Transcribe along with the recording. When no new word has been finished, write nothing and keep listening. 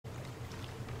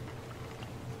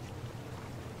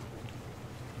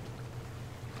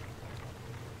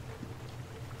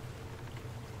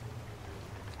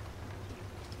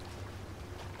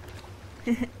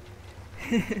Thank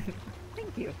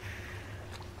you.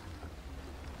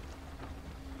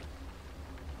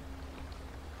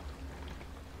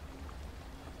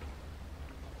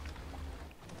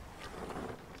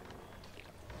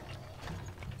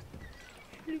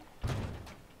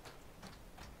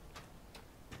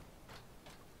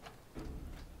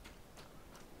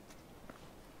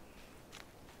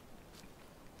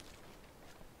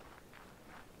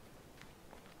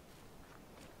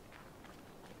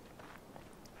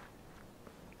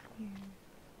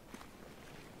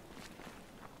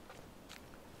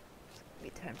 It's gonna be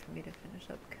time for me to finish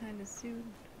up kinda soon.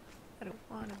 I don't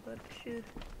want a bunch of shit.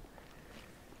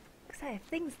 Because I have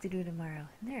things to do tomorrow,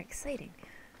 and they're exciting.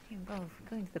 They involve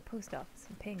going to the post office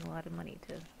and paying a lot of money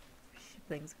to ship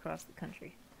things across the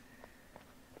country.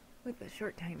 With a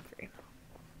short time frame.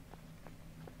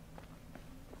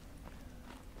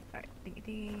 Alright, dingy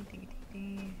dee, dingy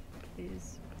dee dee.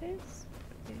 Biz, biz,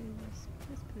 biz,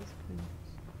 biz, biz, biz.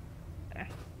 Ah.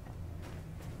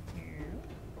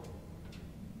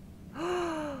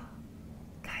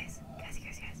 Guys.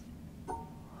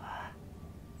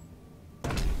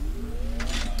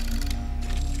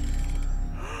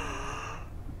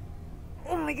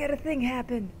 Oh my god, a thing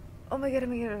happened! Oh my god.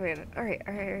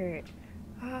 Alright.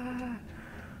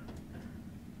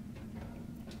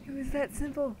 It was that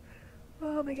simple.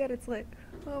 Oh my god, it's lit.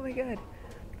 Oh my god.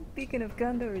 Beacon of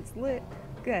Gondor is lit.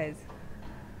 Guys.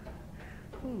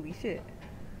 Holy shit.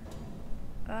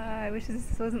 I wish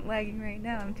this wasn't lagging right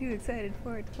now. I'm too excited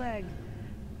for it to lag.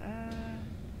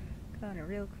 Connor,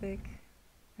 real quick.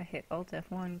 I hit Alt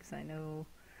F1 because I know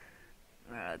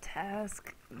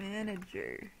Task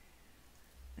Manager.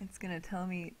 It's gonna tell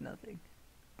me nothing.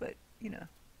 But, you know.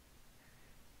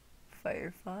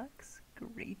 Firefox,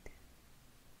 great.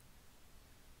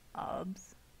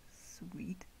 OBS,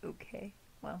 sweet, okay.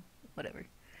 Well, whatever.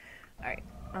 Alright,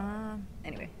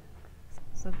 anyway.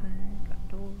 Something, got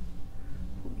a door.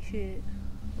 Holy shit.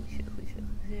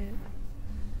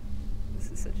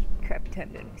 This is such a crappy time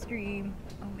to stream.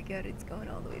 Oh my god, it's going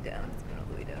all the way down.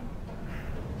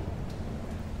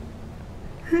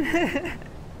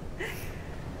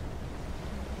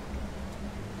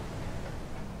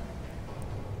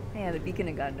 Yeah, the Beacon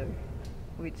of Gondor,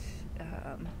 which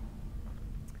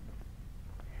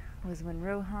was when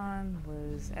Rohan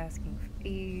was asking for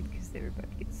aid because they were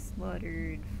about to get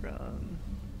slaughtered from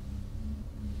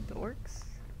the orcs,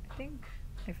 I think.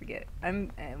 I forget.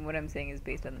 And what I'm saying is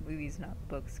based on the movies, not the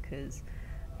books, because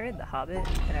I read The Hobbit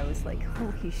and I was like,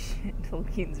 holy shit,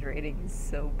 Tolkien's writing is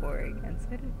so boring, and so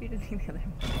I didn't read any of the other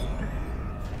ones.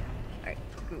 Alright,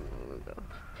 go.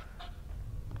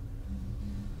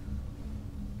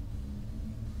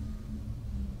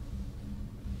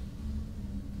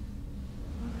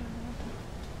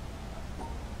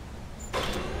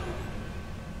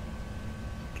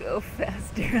 Go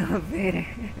faster, elevator.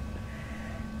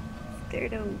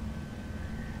 Scared of.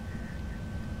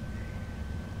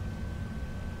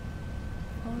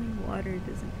 Falling water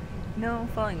doesn't. No,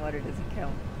 falling water doesn't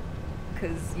count.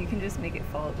 Because you can just make it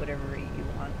fall at whatever rate you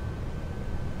want.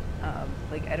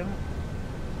 Like, I don't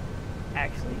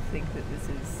actually think that this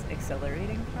is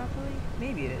accelerating properly.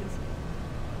 Maybe it is.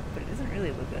 But it doesn't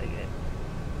really look like it.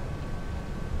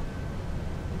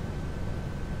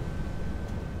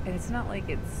 And it's not like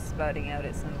it's spouting out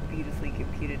at some beautifully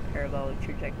computed parabolic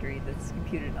trajectory that's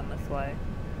computed on the fly.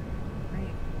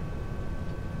 Right?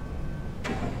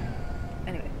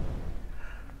 Anyway.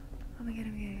 Oh my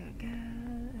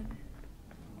god.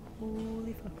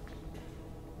 Holy fuck.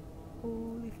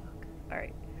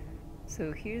 Alright.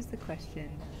 So here's the question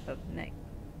of the night.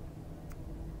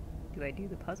 Do I do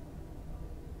the puzzle?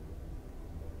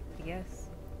 I guess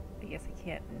I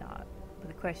can't not. But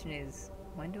the question is,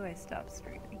 when do I stop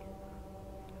streaming?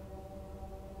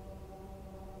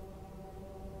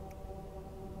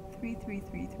 Three.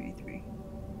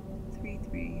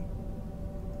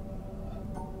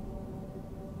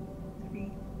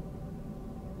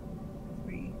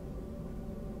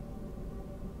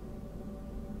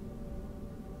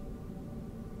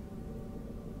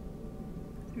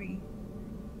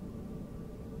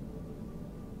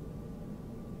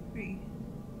 3.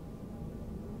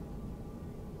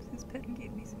 This pen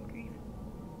gave me some grief.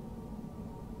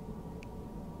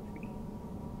 3.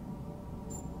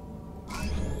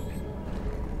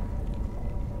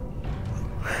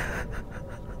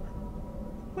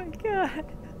 Oh my god.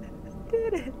 I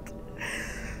did it.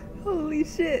 Holy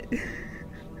shit.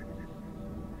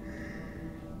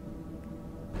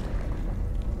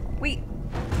 Wait.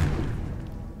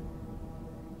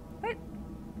 What?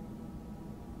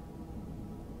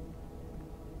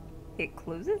 It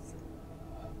closes?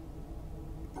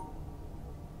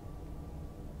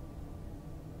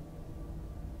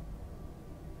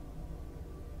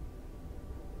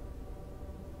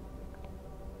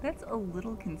 That's a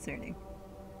little concerning.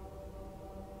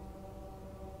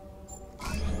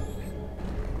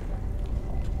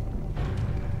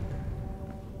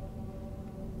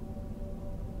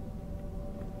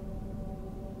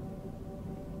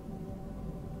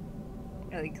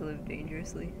 I like to live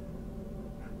dangerously.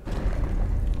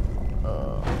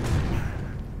 Oh.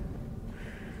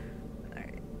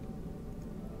 Alright.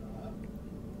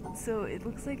 So it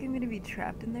looks like I'm gonna be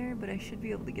trapped in there, but I should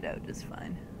be able to get out just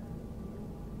fine.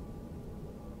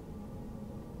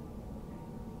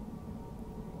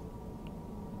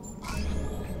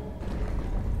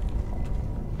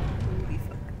 Holy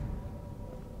fuck.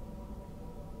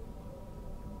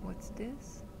 What's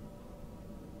this?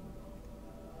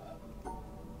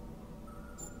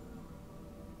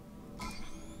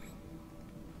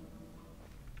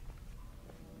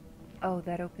 Oh,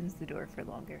 that opens the door for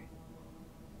longer.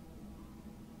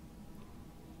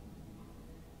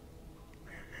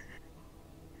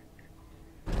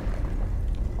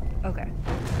 Okay.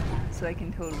 So I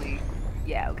can totally...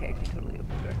 Yeah, okay, I can totally open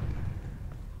the door.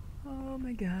 Oh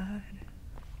my god.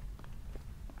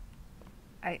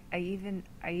 I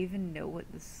even know what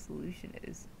the solution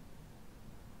is.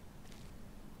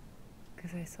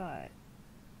 Because I saw it.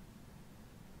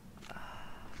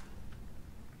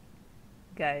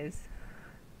 Guys.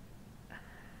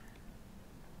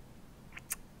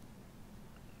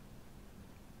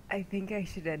 I think I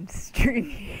should end stream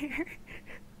here.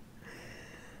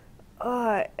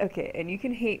 Okay, and you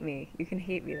can hate me. You can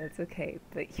hate me, that's okay.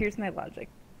 But here's my logic.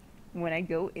 When I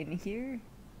go in here,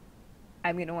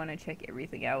 I'm gonna want to check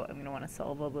everything out. I'm gonna want to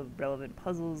solve all the relevant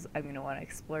puzzles. I'm gonna want to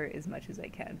explore as much as I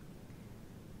can.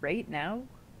 Right now,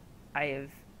 I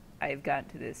have gotten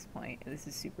to this point, and this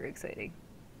is super exciting.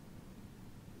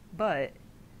 But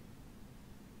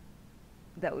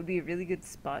that would be a really good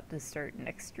spot to start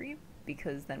next stream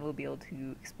because then we'll be able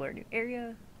to explore a new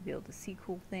area, be able to see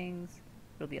cool things.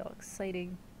 It'll be all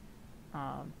exciting,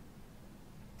 and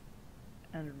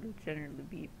it'll generally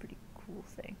be a pretty cool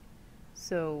thing.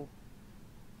 So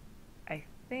I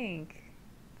think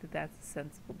that that's a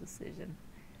sensible decision.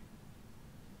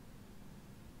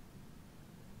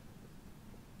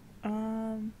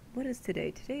 What is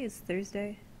today? Today is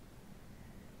Thursday.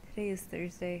 Today is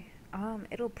Thursday.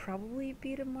 It'll probably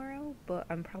be tomorrow, but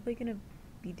I'm probably gonna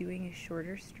be doing a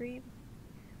shorter stream.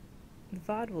 The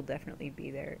VOD will definitely be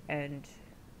there, and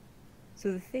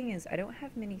so the thing is, I don't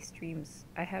have many streams.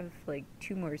 I have like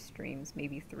 2 more streams,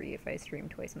 maybe 3 if I stream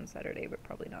twice on Saturday, but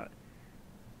probably not.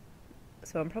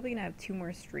 So I'm probably gonna have 2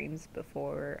 more streams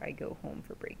before I go home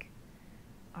for break.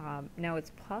 Now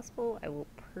it's possible I will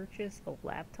purchase a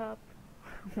laptop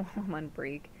while I'm on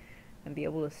break and be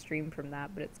able to stream from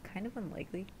that, but it's kind of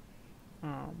unlikely.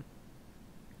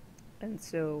 And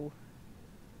so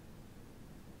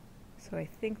I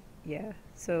think, yeah,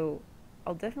 so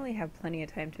I'll definitely have plenty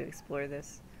of time to explore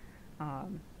this,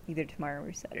 either tomorrow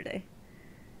or Saturday.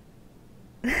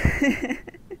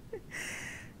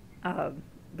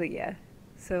 But yeah,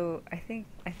 so I think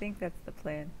that's the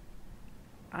plan.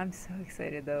 I'm so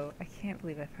excited though. I can't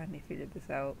believe I finally figured this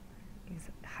out. He's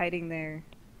hiding there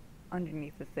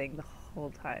underneath the thing the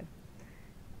whole time.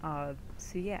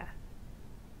 So yeah,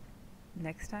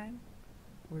 next time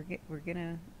we're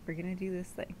gonna do this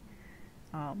thing.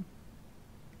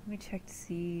 Let me check to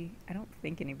see. I don't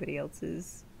think anybody else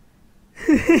is.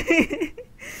 I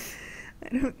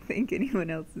don't think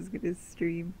anyone else is gonna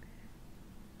stream.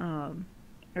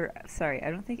 Or sorry,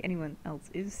 I don't think anyone else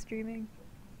is streaming.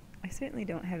 I certainly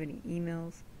don't have any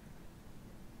emails.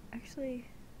 Actually,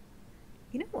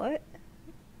 you know what?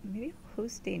 Maybe I'll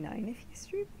host day 9 if you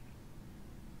stream.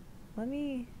 Let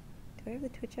me. Do I have the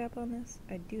Twitch app on this?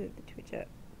 I do have the Twitch app.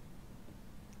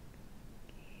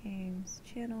 Games,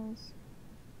 channels.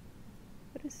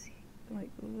 What is he? Like.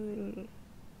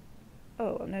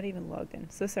 Oh, I'm not even logged in.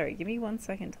 So sorry, give me 1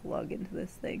 second to log into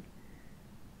this thing.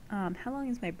 How long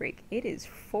is my break? It is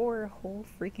 4 whole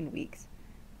freaking weeks.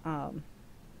 I'm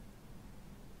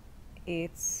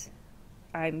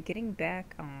getting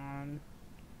back on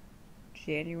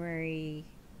January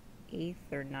 8th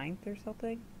or 9th or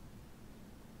something.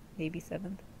 Maybe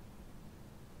 7th.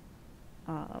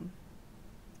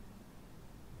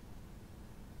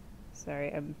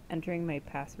 Sorry, I'm entering my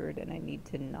password and I need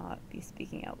to not be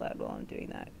speaking out loud while I'm doing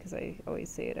that because I always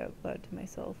say it out loud to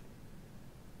myself.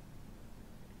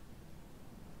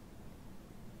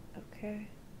 Okay,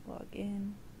 log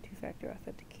in. 2-factor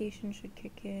authentication should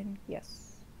kick in.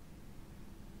 Yes.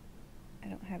 I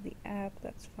don't have the app,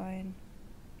 that's fine.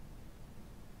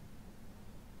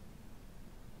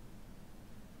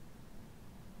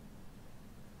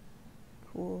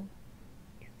 Cool.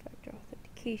 2-factor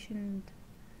authentication.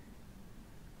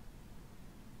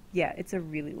 Yeah, it's a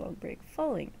really long break.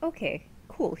 Falling. Okay,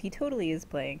 cool. He totally is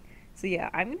playing. So yeah,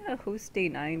 I'm gonna host day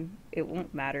 9. It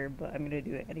won't matter, but I'm gonna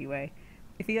do it anyway.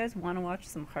 If you guys want to watch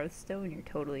some Hearthstone, you're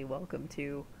totally welcome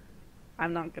to.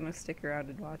 I'm not gonna stick around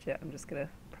and watch it. I'm just gonna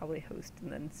probably host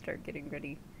and then start getting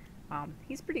ready.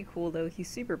 He's pretty cool though. He's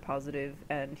super positive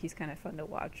and he's kind of fun to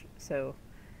watch. So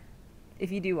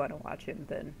if you do want to watch him,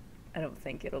 then I don't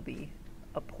think it'll be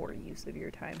a poor use of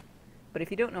your time. But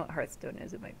if you don't know what Hearthstone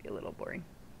is, it might be a little boring.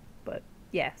 But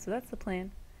yeah, so that's the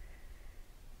plan.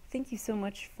 Thank you so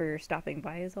much for stopping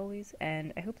by as always,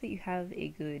 and I hope that you have a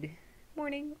good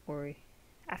morning or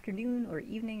afternoon or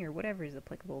evening or whatever is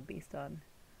applicable based on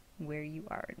where you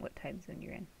are and what time zone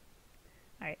you're in.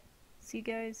 Alright, see you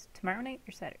guys tomorrow night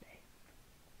or Saturday.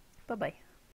 Bye bye.